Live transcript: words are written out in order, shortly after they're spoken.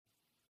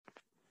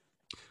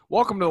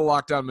Welcome to the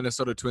Locked On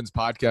Minnesota Twins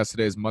podcast.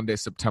 Today is Monday,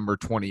 September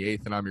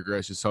 28th, and I'm your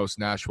gracious host,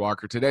 Nash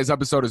Walker. Today's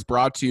episode is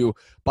brought to you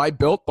by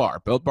Built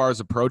Bar. Built Bar is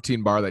a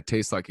protein bar that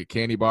tastes like a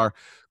candy bar.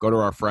 Go to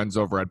our friends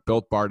over at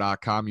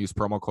BuiltBar.com. Use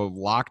promo code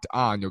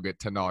LOCKEDON. You'll get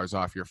 $10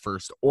 off your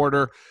first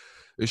order.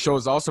 This show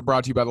is also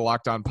brought to you by the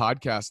Locked On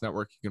Podcast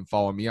Network. You can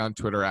follow me on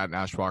Twitter at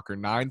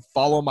NashWalker9.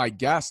 Follow my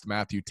guest,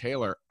 Matthew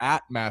Taylor,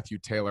 at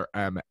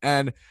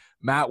MatthewTaylorMN.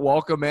 Matt,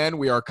 welcome in.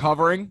 We are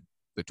covering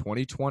the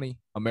 2020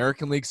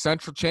 American League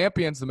Central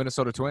champions, the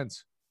Minnesota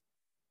Twins.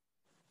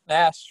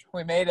 Nash,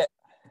 we made it.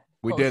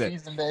 We did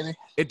it. Baby.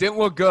 It didn't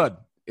look good.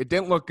 It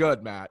didn't look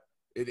good, Matt.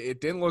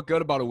 It didn't look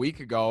good about a week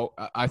ago.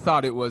 I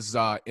thought it was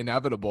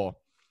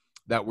inevitable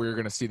that we were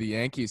going to see the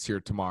Yankees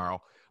here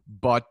tomorrow.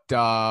 But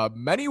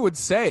many would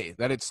say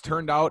that it's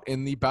turned out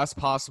in the best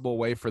possible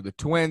way for the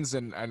Twins,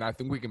 and I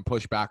think we can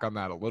push back on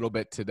that a little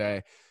bit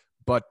today.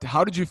 But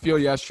how did you feel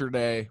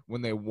yesterday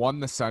when they won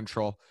the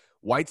Central?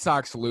 White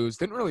Sox lose.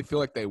 Didn't really feel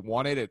like they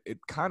won it. It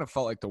kind of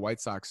felt like the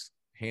White Sox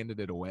handed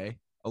it away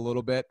a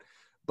little bit.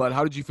 But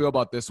how did you feel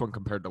about this one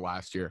compared to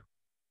last year?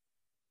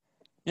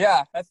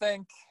 Yeah, I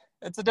think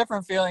it's a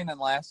different feeling than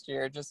last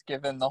year, just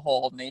given the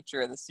whole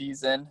nature of the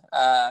season.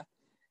 I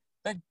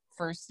think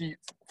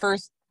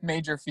first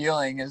major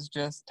feeling is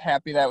just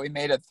happy that we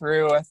made it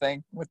through. I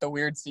think with the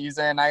weird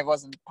season, I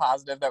wasn't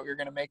positive that we were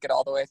going to make it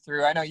all the way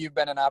through. I know you've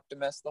been an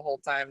optimist the whole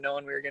time,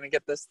 knowing we were going to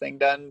get this thing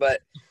done,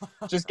 but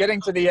just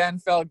getting to the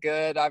end felt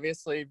good.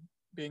 Obviously,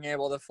 being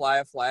able to fly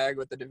a flag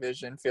with the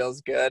division feels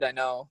good. I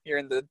know you're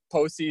in the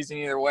postseason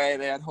either way.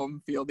 They had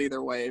home field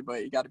either way,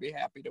 but you got to be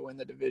happy to win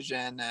the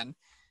division. And it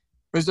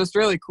was just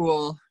really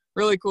cool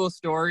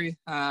story.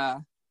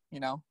 Down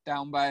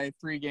by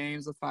 3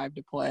 games with 5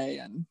 to play,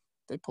 and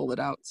they pulled it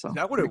out. So is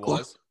that what it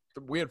was?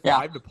 We had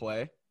 5 to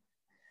play.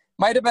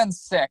 Might have been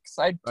 6.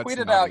 I That's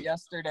tweeted nutty. out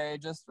yesterday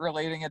just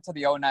relating it to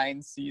the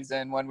 2009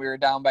 season when we were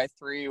down by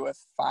 3 with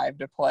 5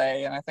 to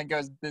play, and I think it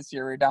was this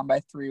year we were down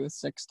by 3 with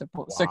 6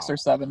 or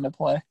 7 to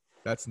play.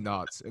 That's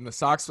nuts. And the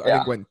Sox, I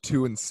think, went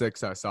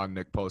 2-6. I saw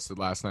Nick posted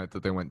last night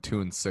that they went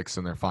 2-6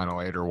 in their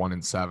final 8 or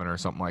 1-7 or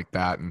something like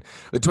that. And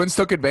the Twins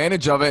took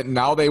advantage of it, and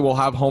now they will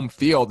have home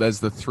field as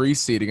the 3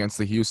 seed against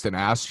the Houston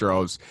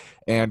Astros.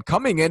 And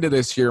coming into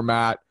this year,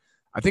 Matt,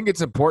 I think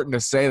it's important to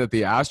say that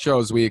the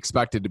Astros we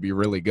expected to be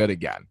really good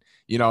again.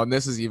 And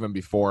this is even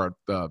before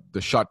the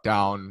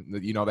shutdown.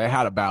 They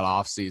had a bad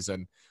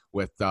offseason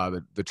with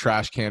the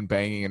trash can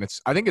banging, and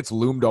I think it's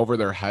loomed over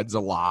their heads a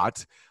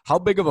lot. How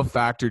big of a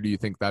factor do you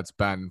think that's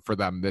been for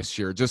them this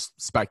year?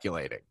 Just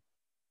speculating.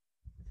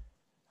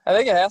 I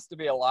think it has to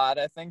be a lot.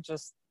 I think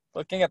just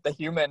looking at the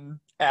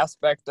human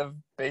aspect of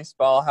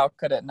baseball, how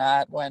could it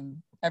not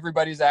when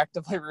everybody's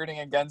actively rooting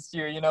against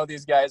you?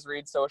 These guys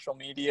read social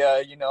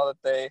media, that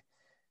they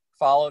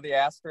follow the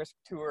Asterisk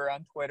Tour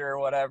on Twitter or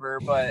whatever,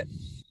 but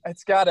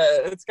it's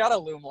gotta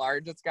loom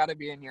large. It's gotta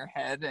be in your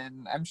head,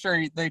 and I'm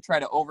sure they try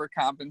to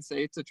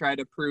overcompensate to try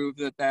to prove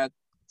that that's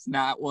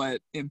not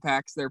what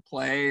impacts their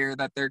play or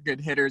that they're good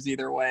hitters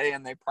either way,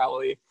 and they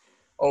probably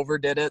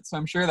overdid it. So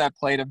I'm sure that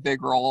played a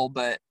big role,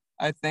 but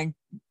I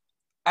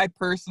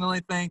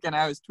personally think, and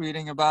I was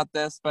tweeting about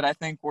this, but I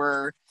think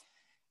we're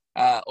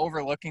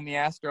overlooking the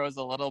Astros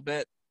a little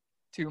bit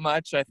too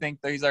much. I think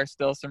these are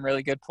still some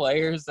really good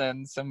players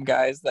and some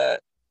guys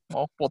that,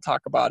 we'll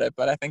talk about it,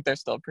 but I think they're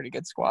still a pretty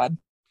good squad.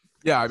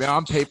 Yeah, I mean,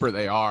 on paper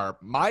they are.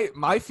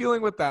 My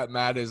feeling with that,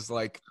 Matt, is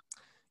like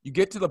you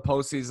get to the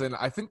postseason.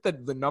 I think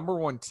that the number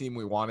one team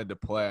we wanted to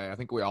play, I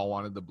think we all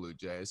wanted the Blue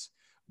Jays,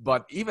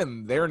 but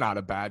even they're not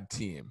a bad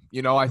team.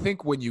 I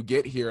think when you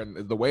get here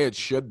and the way it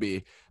should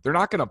be, they're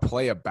not going to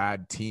play a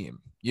bad team.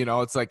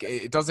 It's like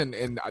it doesn't –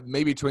 and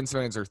maybe Twins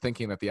fans are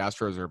thinking that the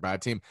Astros are a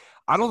bad team.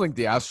 I don't think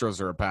the Astros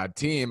are a bad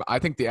team. I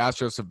think the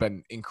Astros have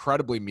been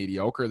incredibly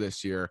mediocre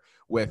this year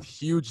with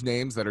huge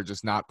names that are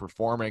just not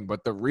performing.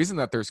 But the reason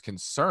that there's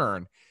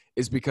concern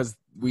is because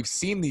we've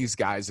seen these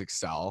guys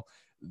excel.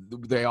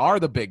 They are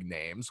the big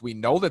names. We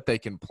know that they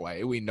can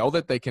play. We know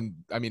that they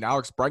can – I mean,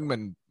 Alex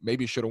Bregman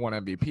maybe should have won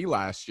MVP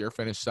last year,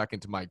 finished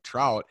second to Mike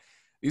Trout.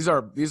 These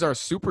are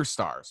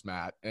superstars,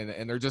 Matt,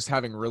 and they're just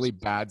having really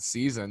bad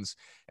seasons.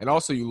 And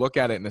also you look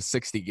at it in a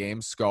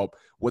 60-game scope.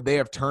 Would they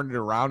have turned it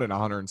around in a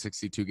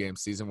 162-game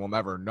season? We'll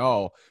never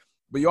know.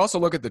 But you also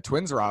look at the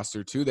Twins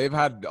roster, too. They've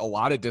had a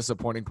lot of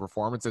disappointing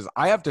performances.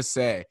 I have to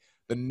say,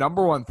 the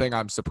number one thing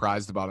I'm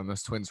surprised about in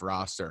this Twins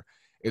roster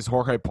is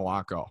Jorge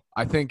Polanco.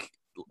 I think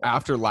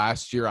after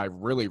last year, I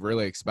really,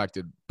 really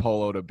expected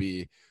Polo to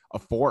be a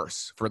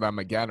force for them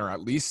again, or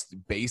at least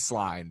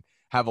baseline,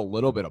 have a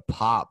little bit of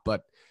pop.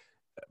 But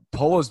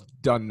Polo's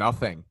done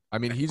nothing. I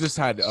mean, he just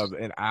had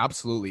an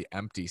absolutely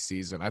empty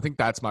season. I think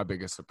that's my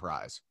biggest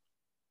surprise.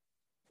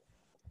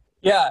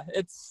 Yeah,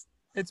 it's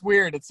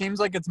weird. It seems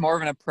like it's more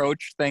of an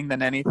approach thing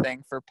than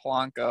anything for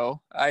Polanco.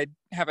 I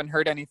haven't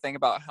heard anything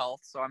about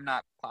health, so I'm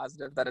not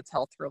positive that it's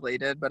health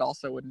related, but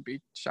also wouldn't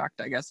be shocked,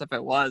 I guess, if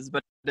it was.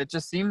 But it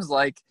just seems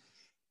like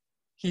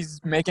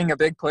he's making a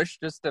big push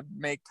just to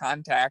make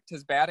contact.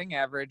 His batting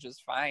average is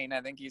fine.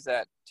 I think he's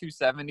at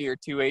 270 or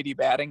 280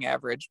 batting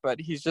average, but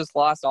he's just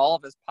lost all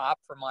of his pop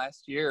from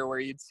last year where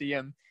you'd see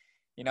him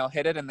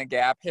hit it in the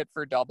gap, hit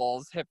for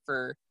doubles, hit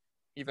for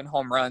even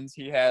home runs.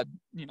 He had,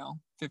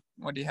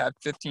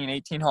 15,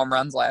 18 home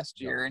runs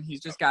last year, and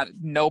he's just got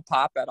no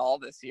pop at all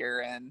this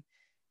year. And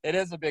it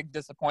is a big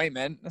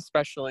disappointment,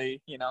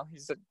 especially,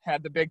 he's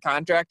had the big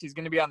contract. He's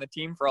going to be on the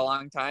team for a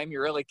long time.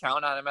 You really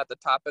count on him at the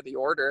top of the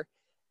order,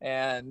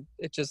 and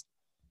it just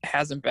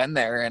hasn't been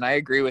there. And I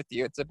agree with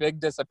you. It's a big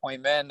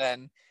disappointment.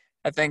 And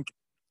I think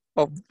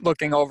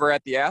looking over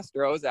at the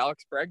Astros,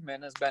 Alex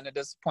Bregman has been a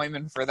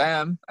disappointment for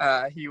them.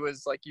 He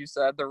was, like you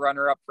said, the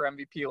runner-up for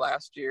MVP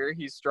last year.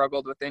 He's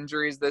struggled with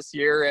injuries this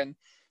year, and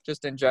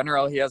just in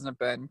general, he hasn't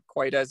been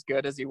quite as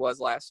good as he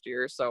was last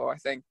year. So I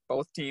think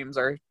both teams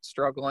are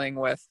struggling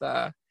with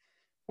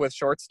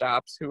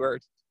shortstops who are,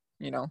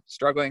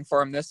 struggling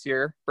for him this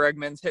year.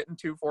 Bregman's hitting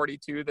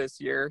 .242 this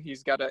year.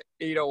 He's got a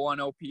 .801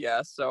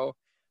 OPS, so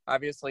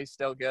obviously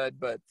still good,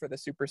 but for the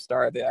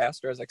superstar the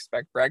Astros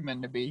expect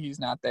Bregman to be, he's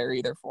not there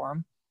either for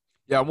him.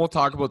 Yeah, and we'll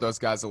talk about those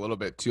guys a little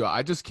bit too.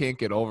 I just can't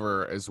get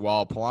over as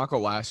well.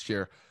 Polanco last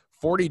year,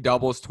 40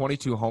 doubles,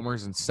 22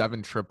 homers, and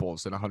 7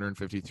 triples in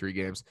 153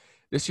 games.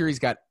 This year he's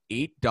got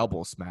 8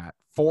 doubles, Matt,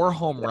 4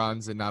 home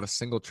runs, and not a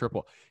single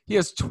triple. He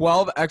has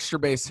 12 extra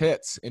base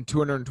hits in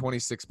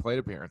 226 plate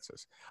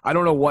appearances. I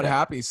don't know what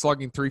happened. He's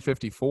slugging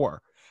 .354.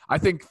 I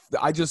think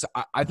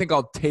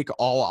I'll take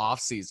all off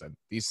season,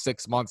 these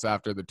 6 months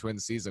after the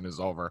Twins season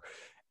is over,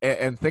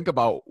 and think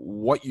about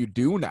what you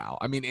do now.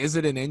 I mean, is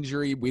it an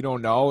injury? We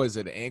don't know. Is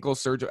it ankle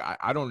surgery?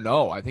 I don't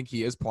know. I think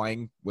he is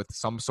playing with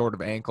some sort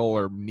of ankle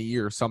or knee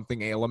or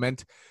something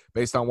ailment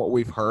based on what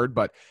we've heard,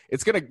 but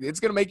it's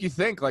gonna make you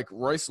think. Like,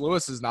 Royce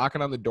Lewis is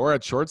knocking on the door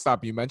at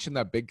shortstop. You mentioned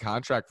that big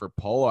contract for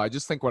Polo. I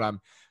just think when I'm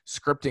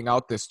scripting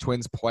out this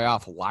Twins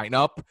playoff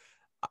lineup,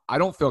 I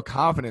don't feel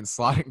confident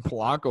slotting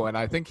Polanco, and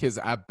I think his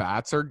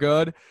at-bats are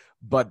good,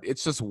 but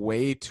it's just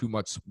way too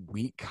much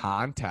weak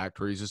contact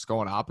where he's just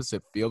going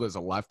opposite field as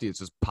a lefty. It's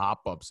just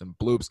pop-ups and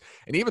bloops.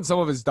 And even some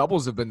of his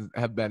doubles have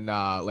been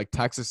like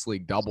Texas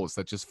League doubles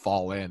that just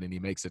fall in and he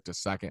makes it to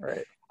second.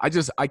 Right.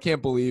 I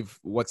can't believe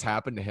what's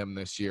happened to him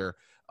this year.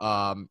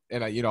 And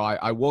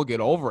I will get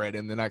over it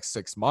in the next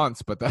 6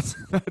 months, but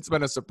that's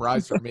been a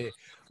surprise for me.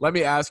 Let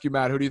me ask you,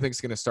 Matt, who do you think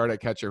is going to start at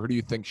catcher? Who do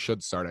you think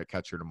should start at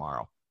catcher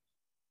tomorrow?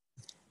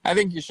 I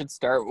think you should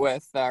start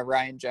with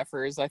Ryan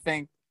Jeffers. I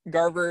think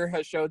Garver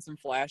has showed some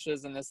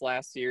flashes in this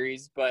last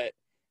series, but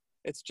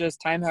it's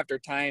just time after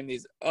time,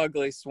 these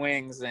ugly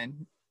swings.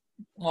 And,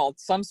 well,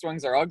 some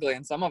swings are ugly,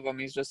 and some of them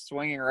he's just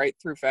swinging right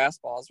through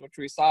fastballs, which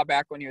we saw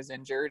back when he was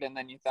injured. And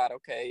then you thought,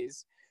 okay,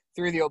 he's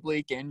through the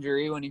oblique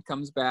injury. When he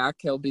comes back,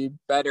 he'll be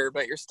better.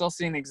 But you're still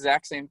seeing the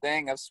exact same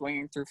thing of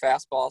swinging through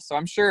fastballs. So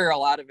I'm sure a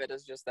lot of it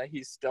is just that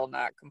he's still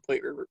not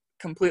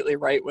completely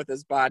right with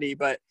his body.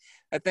 But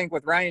I think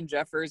with Ryan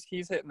Jeffers,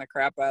 he's hitting the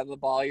crap out of the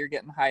ball. You're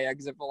getting high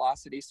exit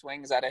velocity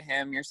swings out of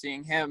him. You're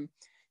seeing him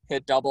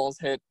hit doubles,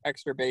 hit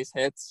extra base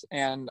hits,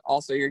 and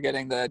also you're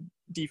getting the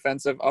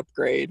defensive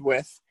upgrade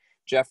with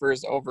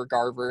Jeffers over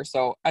Garver.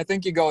 So I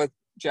think you go with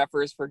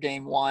Jeffers for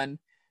game 1.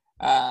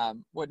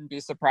 Wouldn't be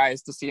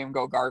surprised to see him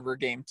go Garver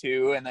game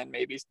 2, and then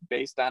maybe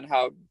based on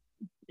how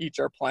each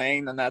are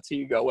playing, then that's who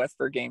you go with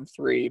for game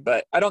 3.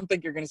 But I don't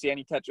think you're going to see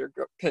any catcher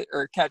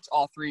catch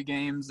all 3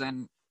 games,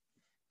 and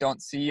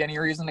don't see any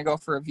reason to go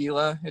for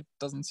Avila. It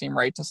doesn't seem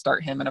right to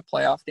start him in a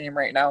playoff game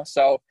right now.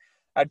 So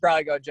I'd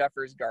probably go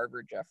Jeffers,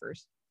 Garver,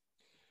 Jeffers.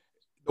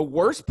 The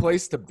worst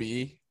place to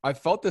be, I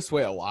felt this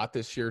way a lot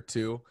this year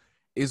too,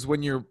 is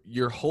when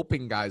you're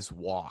hoping guys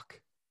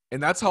walk.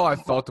 And that's how I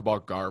felt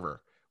about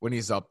Garver when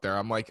he's up there.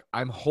 I'm like,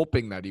 I'm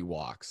hoping that he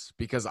walks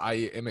because I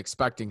am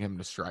expecting him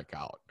to strike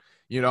out.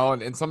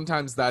 And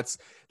sometimes that's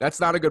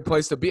not a good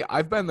place to be.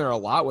 I've been there a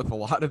lot with a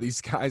lot of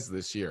these guys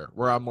this year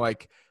where I'm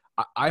like,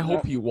 I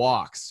hope he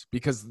walks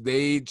because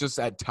they just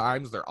at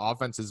times their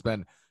offense has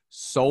been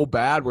so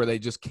bad where they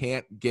just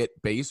can't get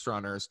base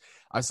runners.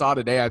 I saw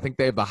today, I think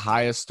they have the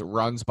highest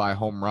runs by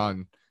home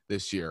run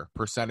this year,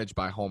 percentage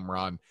by home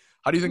run.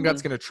 How do you think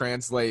that's going to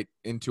translate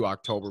into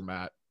October,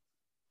 Matt?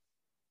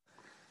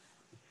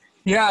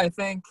 Yeah, I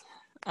think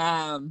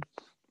I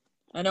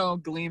know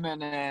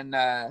Gleeman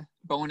and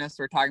Bonus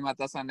were talking about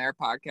this on their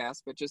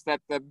podcast, but just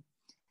that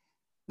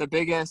the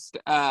biggest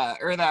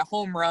or that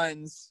home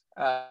runs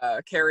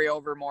carry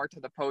over more to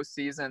the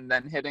postseason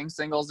than hitting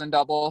singles and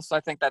doubles. So I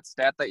think that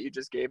stat that you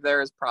just gave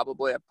there is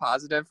probably a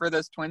positive for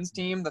this Twins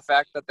team. The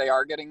fact that they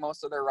are getting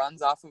most of their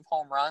runs off of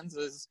home runs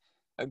is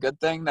a good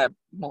thing that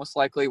most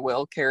likely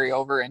will carry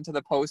over into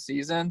the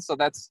postseason. So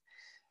that's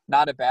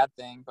not a bad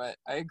thing, but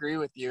I agree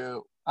with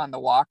you on the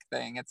walk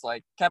thing. It's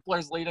like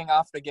Kepler's leading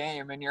off the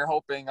game and you're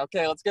hoping,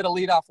 okay, let's get a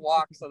leadoff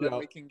walk so that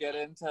we can get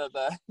into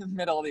the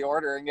middle of the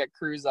order and get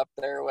Cruz up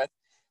there with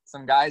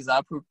some guys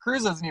up who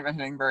Cruz isn't even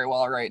hitting very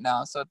well right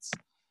now. So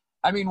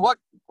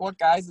what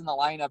guys in the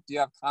lineup do you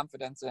have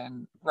confidence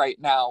in right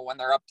now when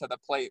they're up to the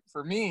plate?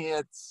 For me,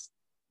 it's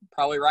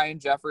probably Ryan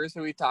Jeffers,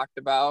 who we talked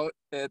about.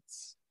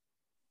 It's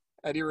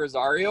Eddie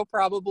Rosario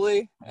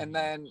probably. And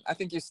then I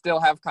think you still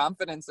have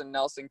confidence in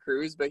Nelson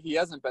Cruz, but he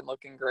hasn't been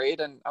looking great.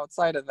 And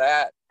outside of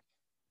that,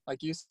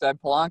 like you said,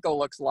 Polanco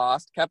looks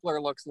lost.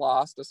 Kepler looks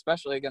lost,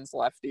 especially against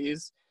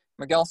lefties.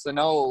 Miguel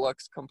Sano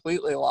looks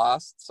completely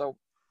lost. So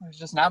there's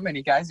just not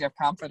many guys you have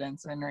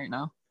confidence in right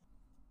now.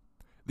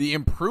 The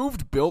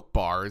improved Built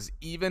Bar is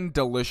even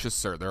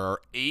deliciouser. There are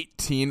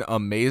 18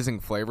 amazing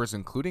flavors,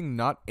 including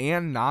nut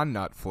and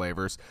non-nut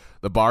flavors.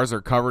 The bars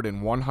are covered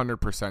in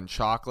 100%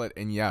 chocolate,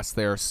 and yes,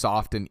 they are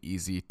soft and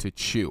easy to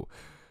chew.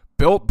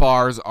 Built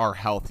Bars are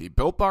healthy.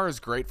 Built Bar is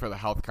great for the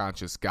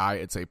health-conscious guy.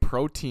 It's a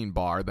protein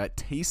bar that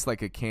tastes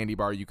like a candy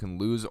bar. You can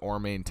lose or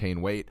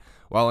maintain weight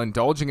while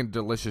indulging in a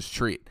delicious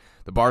treat.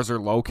 The bars are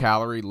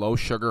low-calorie,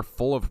 low-sugar,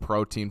 full of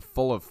protein,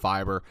 full of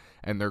fiber,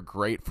 and they're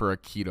great for a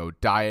keto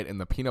diet.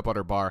 And the peanut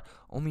butter bar,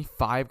 only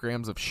 5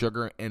 grams of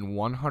sugar and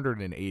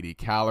 180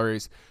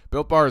 calories.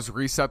 Built Bars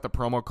reset the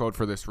promo code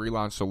for this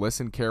relaunch, so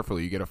listen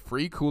carefully. You get a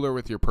free cooler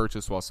with your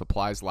purchase while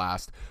supplies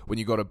last when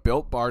you go to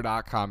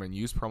BuiltBar.com and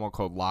use promo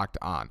code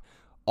LOCKEDON.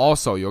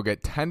 Also, you'll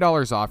get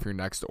 $10 off your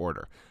next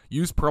order.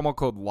 Use promo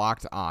code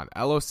LOCKEDON,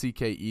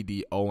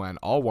 LOCKEDON,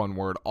 all one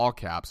word, all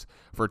caps,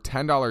 for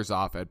 $10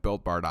 off at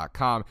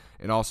BuiltBar.com,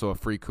 and also a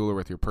free cooler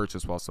with your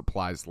purchase while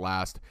supplies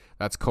last.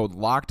 That's code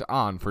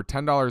LOCKEDON for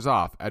 $10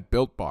 off at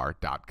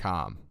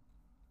BuiltBar.com.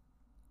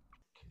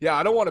 Yeah,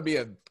 I don't want to be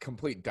a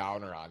complete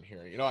downer on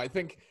here. I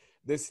think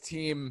this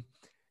team,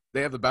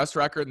 they have the best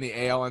record in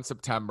the AL in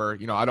September.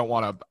 I don't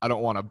want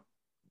to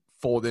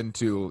fold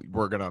into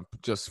we're gonna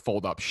just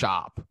fold up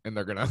shop and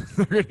they're gonna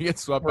get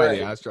swept by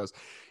the Astros.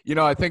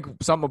 I think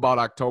something about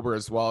October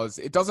as well is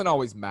it doesn't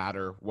always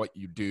matter what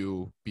you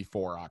do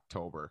before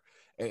October,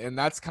 and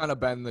that's kind of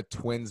been the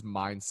Twins'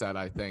 mindset.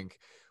 I think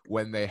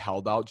when they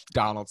held out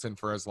Donaldson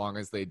for as long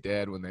as they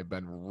did, when they've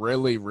been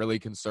really, really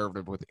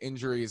conservative with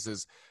injuries,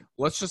 is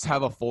let's just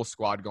have a full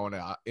squad going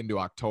into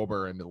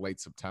October and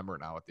late September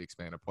now with the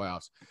expanded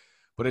playoffs.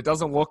 But it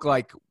doesn't look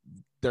like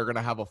they're going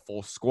to have a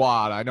full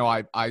squad. I know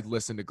I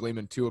listened to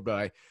Gleeman too,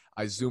 but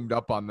I zoomed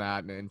up on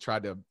that and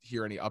tried to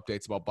hear any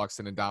updates about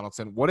Buxton and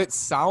Donaldson. What it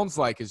sounds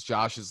like is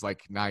Josh is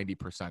like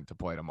 90% to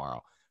play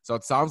tomorrow. So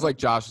it sounds like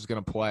Josh is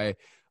going to play.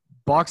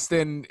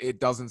 Buxton,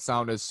 it doesn't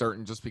sound as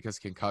certain just because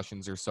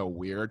concussions are so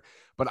weird.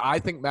 But I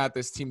think, Matt,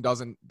 this team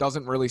doesn't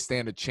really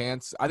stand a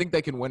chance. I think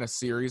they can win a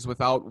series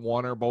without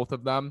one or both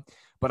of them,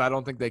 but I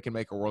don't think they can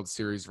make a World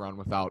Series run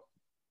without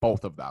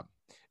both of them,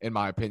 in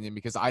my opinion,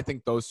 because I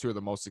think those two are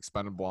the most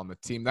expendable on the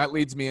team. That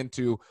leads me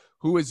into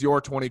who is your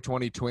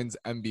 2020 Twins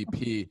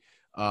MVP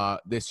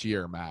this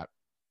year, Matt?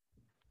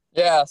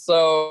 Yeah,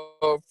 so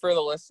for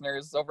the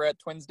listeners over at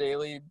Twins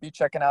Daily, be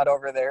checking out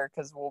over there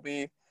because we'll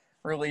be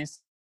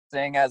releasing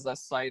as a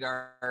site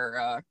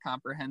our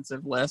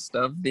comprehensive list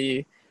of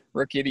the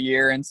Rookie of the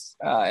Year and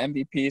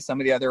MVP,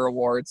 some of the other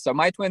awards. So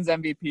my Twins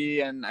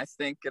MVP, and I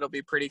think it'll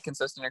be pretty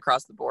consistent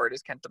across the board,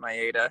 is Kenta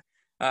Maeda.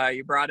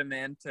 You brought him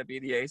in to be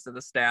the ace of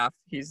the staff.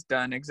 He's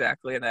done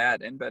exactly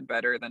that and been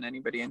better than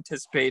anybody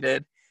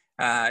anticipated.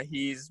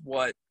 He's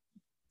what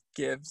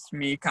gives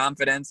me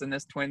confidence in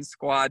this Twins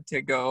squad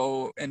to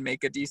go and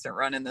make a decent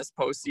run in this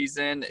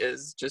postseason,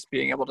 is just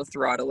being able to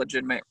throw out a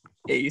legitimate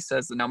ace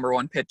as the number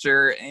one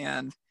pitcher.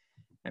 And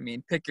I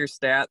mean, pick your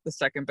stat, the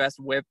second best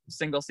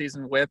single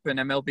season whip in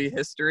MLB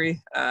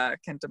history.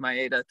 Kenta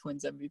Maeda,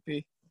 Twins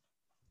MVP.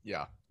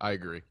 Yeah, I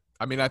agree.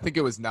 I mean, I think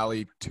it was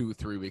Nelly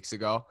 2-3 weeks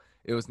ago.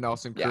 It was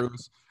Nelson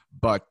Cruz,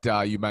 but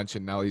you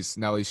mentioned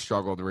Nelly's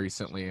struggled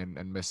recently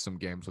and missed some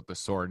games with the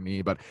sore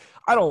knee. But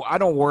I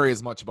don't worry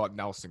as much about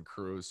Nelson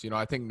Cruz.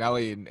 I think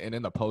Nelly and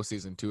in the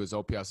postseason too, his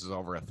OPS is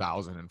over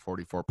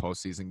 1,044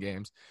 postseason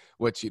games,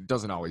 which it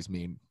doesn't always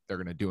mean they're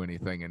going to do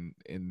anything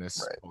in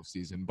this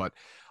postseason. But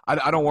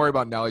I don't worry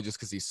about Nelly just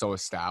because he's so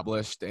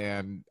established.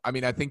 And I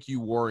mean, I think you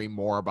worry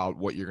more about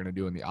what you're going to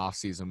do in the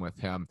offseason with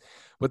him.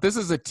 But this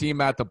is a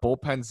team at the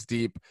bullpen's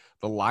deep.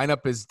 The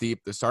lineup is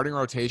deep. The starting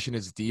rotation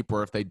is deep,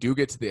 where if they do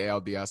get to the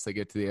ALDS, they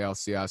get to the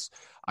ALCS,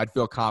 I'd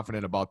feel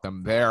confident about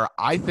them there.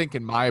 I think,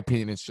 in my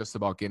opinion, it's just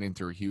about getting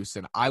through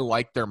Houston. I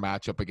like their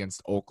matchup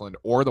against Oakland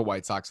or the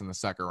White Sox in the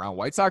second round.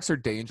 White Sox are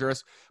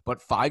dangerous,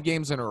 but 5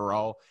 games in a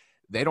row,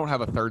 they don't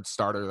have a third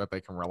starter that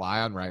they can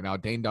rely on right now.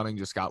 Dane Dunning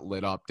just got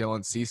lit up.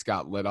 Dylan Cease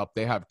got lit up.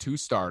 They have 2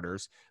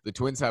 starters. The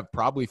Twins have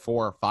probably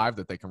 4 or 5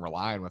 that they can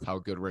rely on with how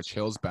good Rich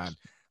Hill's been.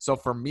 So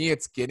for me,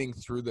 it's getting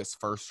through this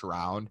first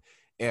round.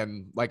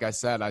 And like I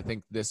said, I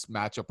think this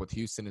matchup with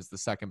Houston is the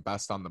second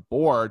best on the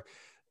board.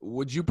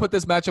 Would you put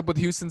this matchup with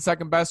Houston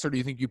second best, or do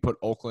you think you put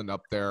Oakland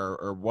up there,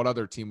 or what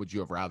other team would you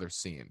have rather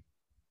seen?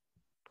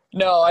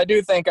 No, I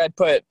do think I'd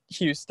put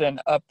Houston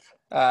up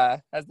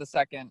as the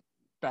second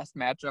best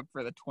matchup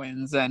for the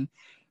Twins. And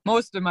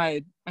most of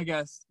my, I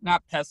guess,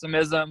 not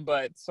pessimism,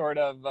 but sort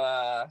of,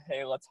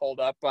 hey, let's hold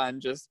up on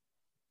just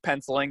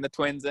penciling the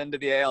Twins into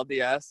the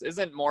ALDS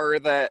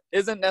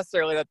isn't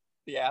necessarily that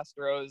the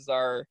Astros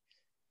are,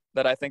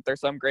 that I think they're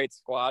some great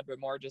squad, but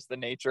more just the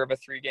nature of a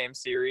 3-game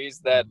series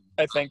that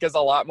I think is a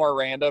lot more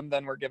random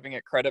than we're giving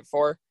it credit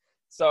for.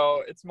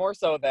 So it's more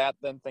so that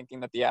than thinking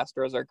that the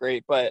Astros are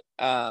great. But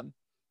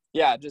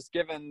yeah, just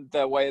given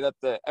the way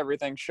that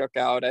everything shook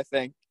out, I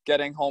think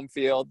getting home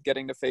field,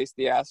 getting to face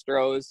the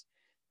Astros,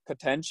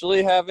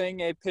 potentially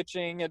having a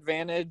pitching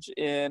advantage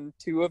in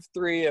 2 of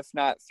 3, if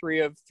not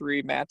 3 of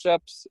 3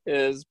 matchups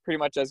is pretty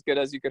much as good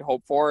as you could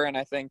hope for. And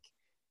I think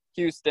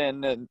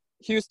Houston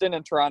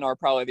and Toronto are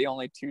probably the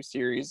only 2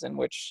 series in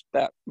which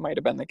that might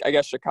have been I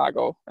guess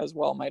Chicago as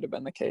well might have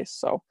been the case.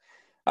 So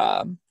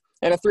in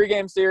a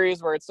 3-game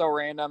series where it's so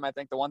random, I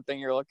think the one thing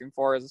you're looking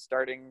for is a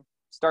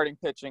starting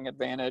pitching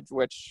advantage,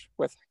 which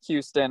with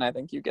Houston, I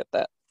think you get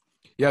that.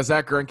 Yeah,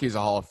 Zach Greinke's a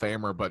Hall of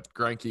Famer, but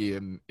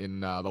Greinke in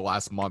the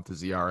last month,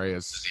 his ERA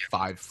is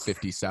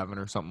 5.57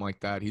 or something like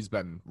that. He's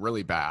been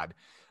really bad.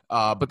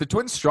 But the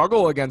Twins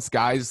struggle against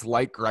guys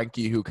like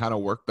Greinke who kind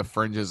of work the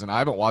fringes, and I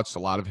haven't watched a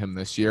lot of him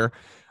this year,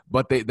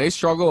 but they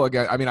struggle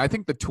against – I mean, I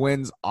think the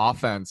Twins'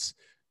 offense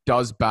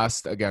does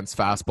best against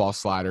fastball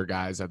slider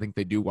guys. I think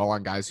they do well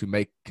on guys who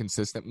make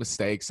consistent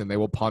mistakes, and they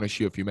will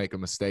punish you if you make a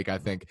mistake, I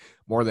think,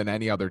 more than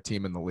any other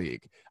team in the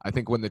league. I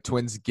think when the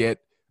Twins get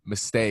 –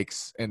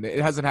 mistakes, and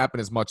it hasn't happened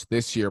as much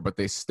this year, but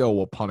they still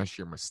will punish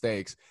your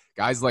mistakes.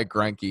 Guys like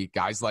Greinke,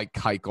 guys like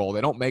Keuchel,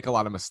 they don't make a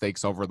lot of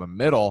mistakes over the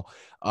middle,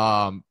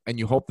 and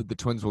you hope that the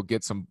Twins will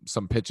get some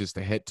pitches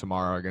to hit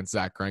tomorrow against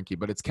Zach Greinke.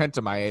 But it's Kenta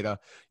Maeda.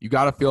 You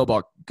got to feel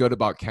good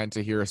about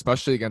Kenta here,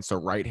 especially against a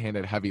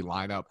right-handed heavy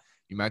lineup.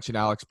 You mentioned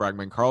Alex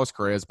Bregman. Carlos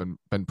Correa has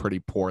been pretty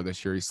poor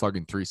this year. He's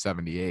slugging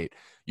 .378.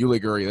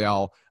 Yuli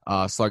Gurriel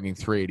slugging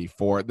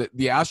 .384.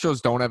 The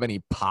Astros don't have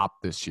any pop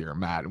this year,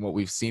 Matt, and what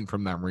we've seen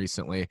from them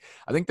recently.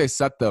 I think they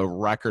set the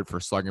record for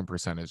slugging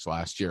percentage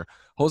last year.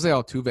 Jose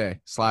Altuve,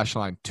 slash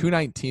line,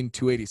 .219,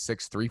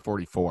 .286,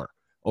 .344.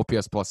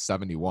 OPS plus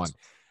 71.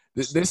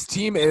 This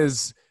team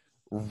is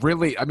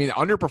really, I mean,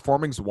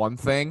 underperforming is one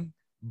thing,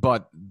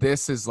 but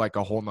this is like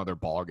a whole nother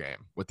ball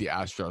game with the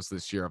Astros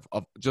this year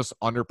of just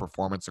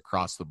underperformance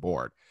across the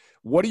board.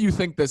 What do you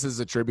think this is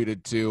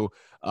attributed to?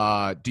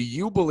 Do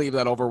you believe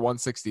that over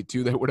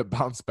 162 they would have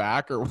bounced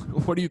back, or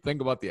what do you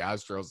think about the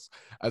Astros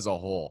as a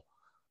whole?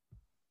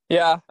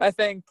 Yeah, I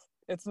think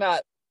it's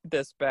not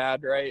this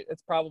bad, right?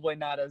 It's probably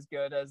not as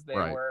good as they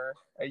were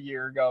a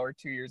year ago or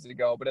 2 years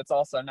ago, but it's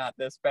also not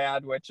this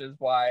bad, which is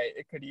why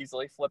it could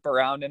easily flip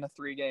around in a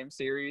 3-game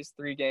series.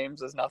 3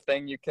 games is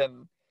nothing.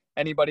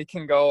 Anybody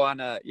can go on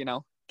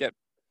get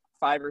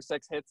 5 or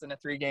 6 hits in a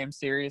 3-game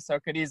series. So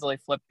it could easily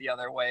flip the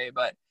other way,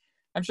 but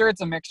I'm sure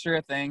it's a mixture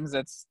of things.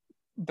 It's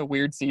the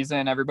weird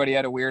season. Everybody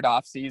had a weird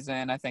off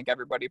season. I think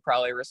everybody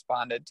probably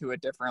responded to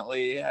it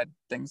differently, had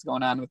things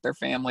going on with their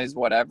families,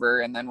 whatever.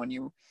 And then when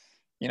you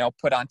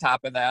put on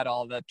top of that,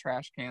 all the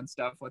trash can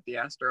stuff with the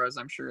Astros,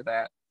 I'm sure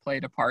that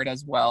played a part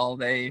as well.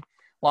 They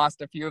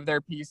lost a few of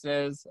their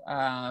pieces.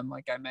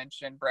 Like I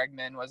mentioned,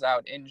 Bregman was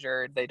out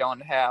injured. They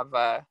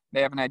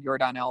haven't had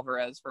Yordan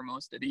Alvarez for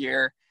most of the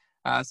year.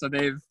 So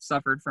they've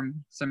suffered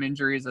from some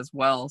injuries as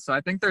well. So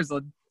I think there's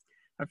a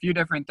few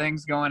different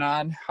things going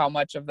on. How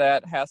much of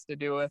that has to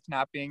do with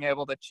not being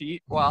able to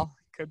cheat? Well,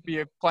 could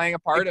be playing a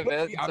part of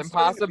it. It's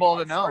impossible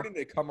to know. I'm starting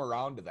to come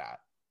around to that.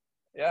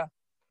 Yeah.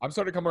 I'm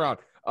starting to come around.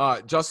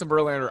 Justin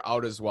Verlander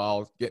out as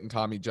well, getting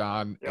Tommy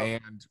John,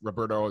 and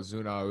Roberto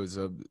Ozuna, who's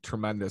a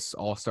tremendous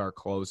all-star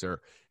closer,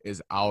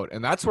 is out.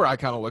 And that's where I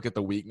kind of look at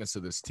the weakness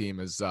of this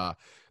team is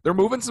they're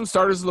moving some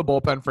starters to the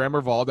bullpen.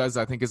 Framber Valdez,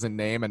 I think, is an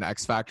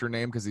X-factor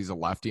name because he's a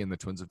lefty, and the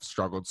Twins have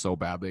struggled so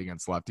badly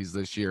against lefties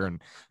this year.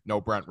 And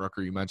no Brent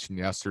Rooker, you mentioned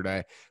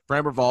yesterday.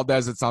 Framber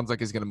Valdez, it sounds like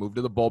he's going to move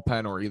to the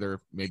bullpen or either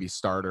maybe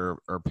start or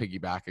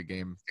piggyback a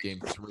game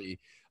 3.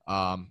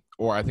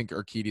 Or I think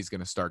Urquidy's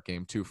going to start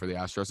game 2 for the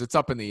Astros. It's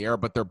up in the air,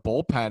 but their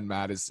bullpen,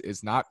 Matt,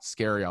 is not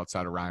scary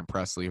outside of Ryan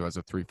Presley, who has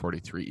a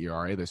 3.43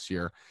 ERA this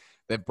year.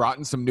 They've brought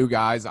in some new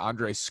guys,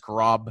 Andre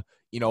Scrub,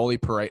 Oli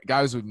Parade,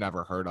 guys we've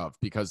never heard of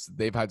because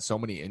they've had so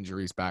many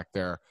injuries back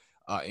there,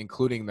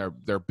 including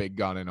their big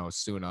gun in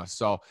Osuna.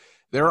 So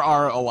there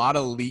are a lot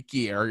of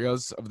leaky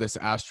areas of this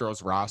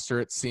Astros roster,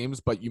 it seems.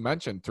 But you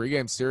mentioned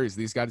 3-game series.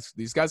 These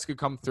guys could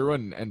come through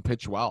and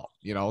pitch well.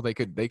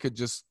 They could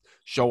just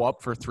show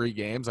up for 3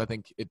 games. I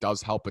think it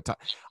does help a ton.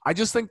 I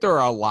just think there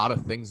are a lot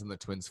of things in the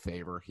Twins'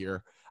 favor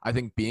here. I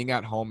think being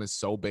at home is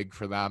so big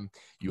for them.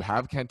 You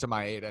have Kenta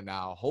Maeda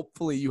now.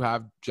 Hopefully you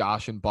have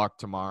Josh and Buck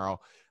tomorrow.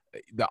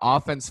 The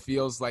offense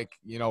feels like,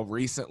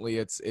 recently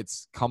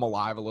it's come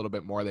alive a little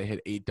bit more. They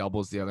hit 8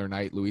 doubles the other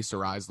night. Luis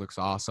Arraez looks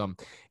awesome.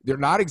 They're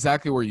not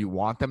exactly where you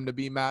want them to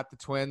be, Matt, the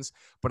Twins,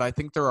 but I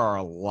think there are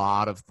a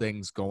lot of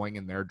things going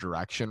in their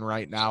direction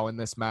right now in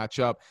this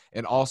matchup.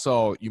 And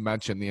also, you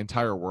mentioned the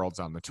entire world's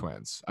on the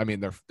Twins. I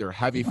mean, they're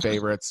heavy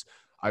favorites.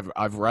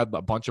 I've read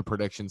a bunch of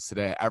predictions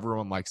today.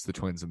 Everyone likes the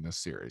Twins in this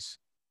series.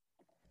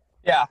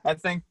 Yeah, I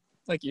think,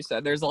 like you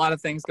said, there's a lot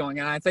of things going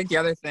on. I think the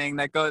other thing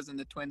that goes in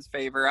the Twins'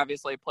 favor,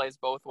 obviously it plays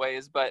both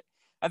ways, but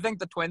I think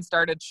the Twins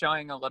started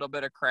showing a little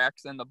bit of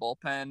cracks in the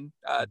bullpen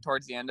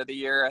towards the end of the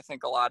year. I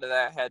think a lot of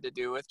that had to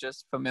do with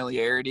just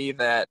familiarity,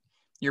 that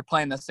you're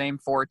playing the same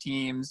 4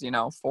 teams,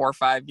 4 or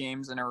 5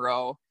 games in a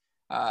row,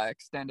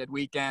 extended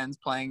weekends,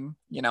 playing,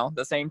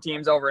 the same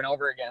teams over and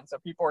over again. So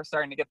people are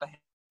starting to get the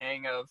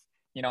hang of,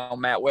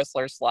 Matt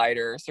Whistler's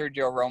slider,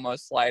 Sergio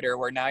Romo's slider,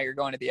 where now you're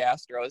going to the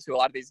Astros, who a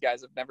lot of these guys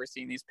have never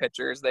seen these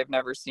pitchers. They've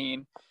never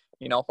seen,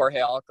 Jorge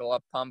Alcala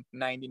pumped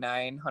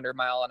 99,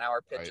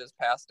 100-mile-an-hour pitches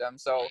past him.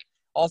 So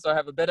also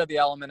have a bit of the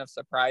element of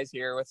surprise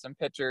here with some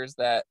pitchers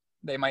that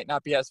they might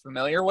not be as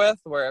familiar with,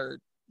 where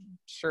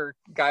sure,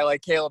 a guy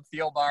like Caleb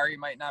Thielbar, you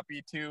might not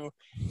be too,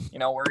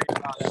 worried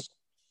about a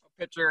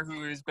pitcher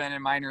who's been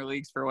in minor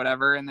leagues for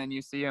whatever, and then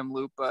you see him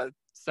loop a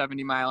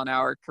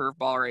 70-mile-an-hour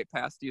curveball right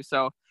past you.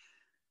 So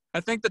I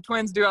think the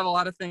Twins do have a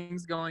lot of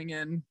things going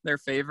in their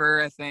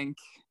favor. I think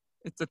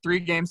it's a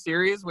 3-game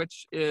series,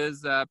 which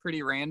is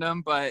pretty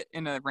random, but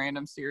in a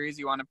random series,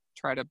 you want to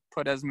try to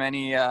put as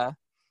many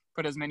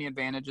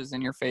advantages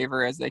in your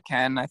favor as they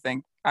can. I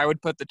think I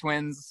would put the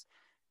Twins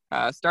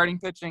starting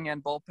pitching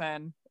and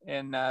bullpen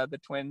in the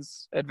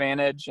Twins'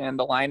 advantage, and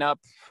the lineup,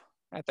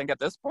 I think at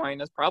this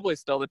point, is probably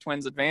still the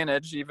Twins'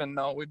 advantage, even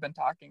though we've been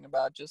talking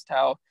about just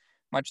how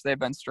much they've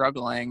been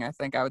struggling. I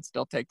think I would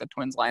still take the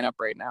Twins lineup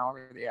right now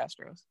over the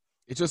Astros.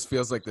 It just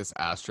feels like this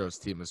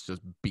Astros team is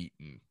just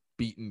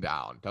beaten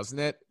down, doesn't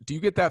it? Do you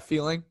get that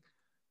feeling?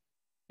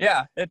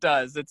 Yeah, it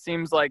does. It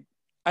seems like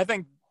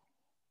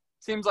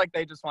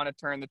they just want to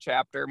turn the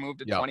chapter, move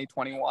to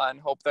 2021,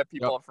 hope that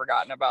people have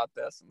forgotten about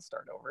this and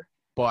start over.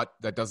 But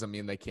that doesn't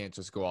mean they can't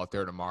just go out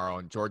there tomorrow.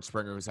 And George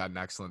Springer, who's had an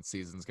excellent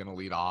season, is going to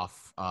lead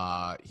off.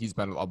 He's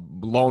been a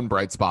lone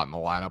bright spot in the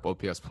lineup,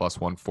 OPS plus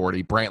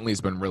 140.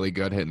 Brantley's been really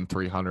good, hitting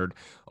 300,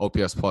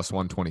 OPS plus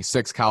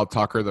 126. Kyle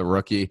Tucker, the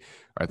rookie,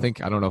 I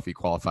don't know if he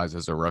qualifies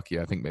as a rookie.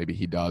 I think maybe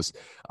he does.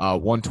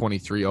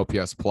 123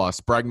 OPS plus.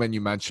 Bregman,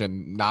 you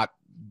mentioned, not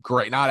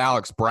great. Not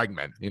Alex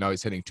Bregman.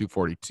 He's hitting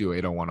 242,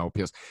 801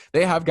 OPS.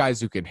 They have guys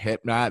who can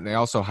hit, Matt, and they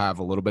also have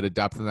a little bit of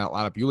depth in that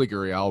lineup. Yuli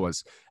Gurriel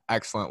was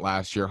excellent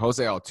last year.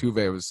 Jose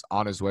Altuve was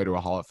on his way to a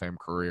Hall of Fame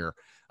career.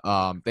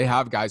 They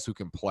have guys who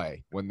can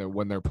play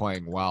when they're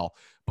playing well.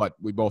 But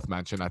we both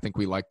mentioned, I think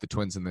we like the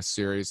Twins in this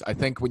series. I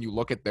think when you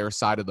look at their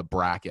side of the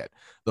bracket,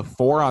 the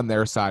 4 on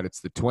their side, it's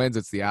the Twins,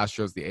 it's the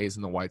Astros, the A's,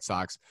 and the White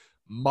Sox.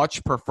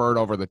 Much preferred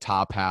over the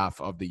top half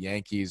of the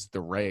Yankees,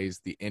 the Rays,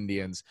 the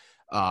Indians,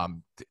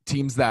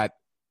 teams that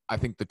I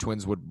think the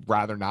Twins would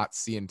rather not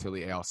see until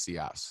the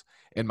ALCS,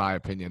 in my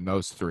opinion,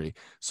 those 3.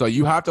 So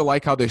you have to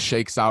like how this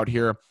shakes out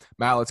here.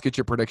 Matt, let's get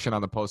your prediction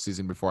on the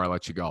postseason before I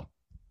let you go.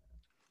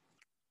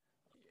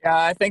 Yeah,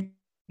 I think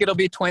it'll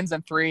be Twins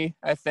in 3.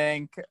 I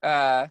think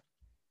I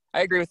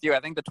agree with you. I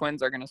think the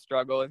Twins are going to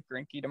struggle with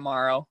Greinke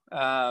tomorrow.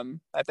 I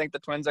think the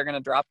Twins are going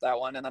to drop that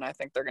one, and then I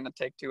think they're going to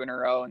take 2 in a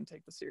row and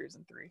take the series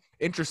in 3.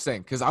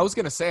 Interesting, because I was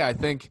going to say, I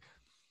think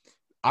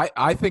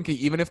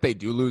even if they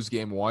do lose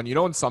game 1,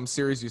 in some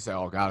series you say,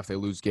 oh, God, if they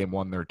lose game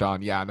 1, they're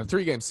done. Yeah, in a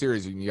 3-game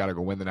series, you got to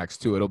go win the next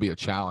 2. It'll be a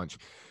challenge.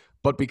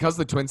 But because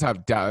the Twins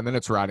have depth, and then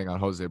it's riding on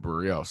Jose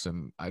Barrios,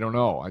 and I don't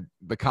know.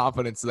 The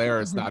confidence there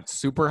is not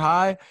super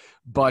high.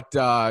 But,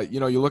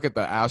 you look at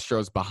the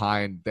Astros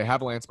behind. They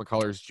have Lance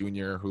McCullers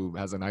Jr., who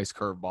has a nice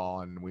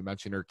curveball, and we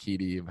mentioned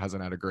Urquidy,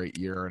 hasn't had a great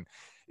year. And,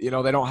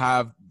 they don't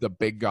have the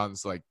big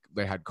guns like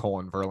they had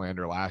Colin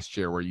Verlander last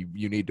year where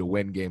you need to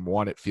win game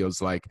 1, it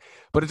feels like.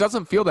 But it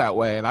doesn't feel that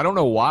way, and I don't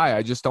know why.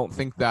 I just don't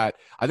think that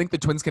 – I think the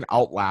Twins can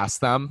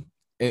outlast them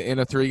in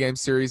a 3-game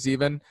series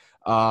even.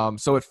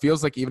 So it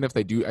feels like even if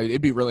they do,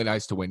 it'd be really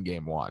nice to win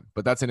game 1.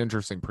 But that's an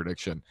interesting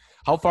prediction.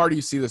 How far do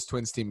you see this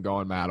Twins team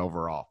going, Matt,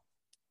 overall?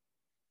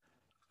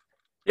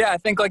 Yeah, I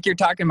think like you're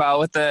talking about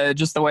with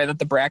the way that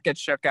the bracket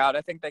shook out,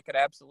 I think they could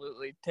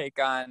absolutely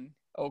take on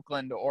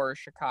Oakland or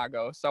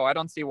Chicago. So I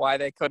don't see why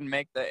they couldn't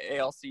make the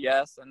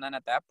ALCS. And then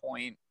at that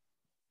point,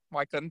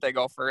 why couldn't they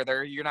go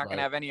further? You're not going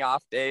to have any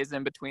off days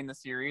in between the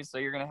series. So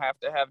you're going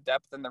to have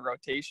depth in the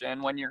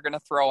rotation when you're going to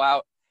throw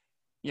out,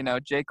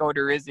 Jake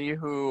Odorizzi,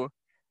 who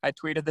I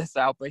tweeted this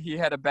out, but he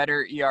had a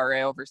better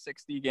ERA over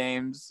 60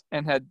 games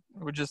and had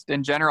just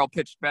in general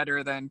pitched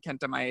better than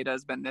Kenta Maeda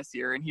has been this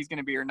year. And he's going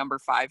to be your number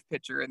 5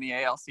 pitcher in the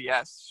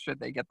ALCS should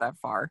they get that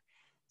far.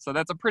 So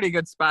that's a pretty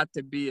good spot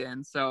to be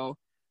in. So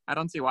I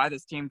don't see why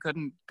this team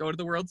couldn't go to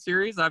the World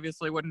Series.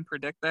 Obviously wouldn't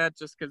predict that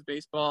just because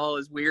baseball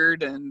is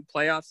weird and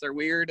playoffs are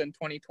weird and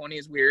 2020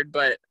 is weird,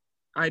 but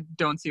I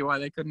don't see why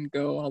they couldn't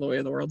go all the way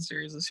to the World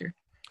Series this year.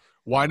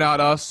 Why not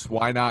us?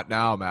 Why not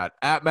now, Matt?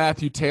 At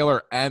Matthew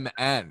Taylor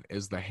MN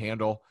is the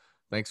handle.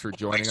 Thanks for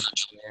joining us.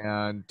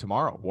 And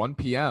tomorrow, 1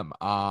 p.m.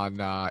 on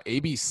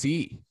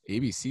ABC.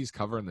 ABC's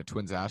covering the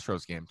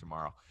Twins-Astros game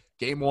tomorrow.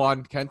 Game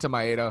 1, Kenta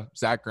Maeda,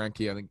 Zach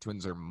Greinke. I think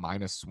Twins are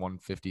minus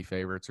 150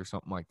 favorites or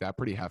something like that.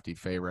 Pretty hefty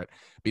favorite.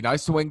 Be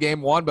nice to win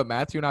game 1, but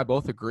Matthew and I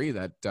both agree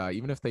that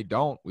even if they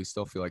don't, we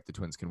still feel like the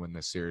Twins can win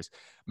this series.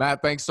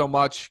 Matt, thanks so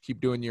much.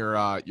 Keep doing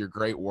your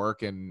great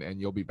work, and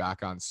you'll be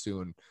back on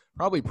soon.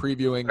 Probably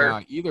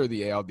previewing either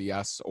the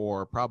ALDS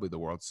or probably the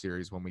World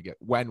Series when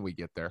we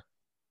get there.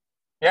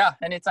 Yeah,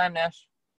 anytime, Nash.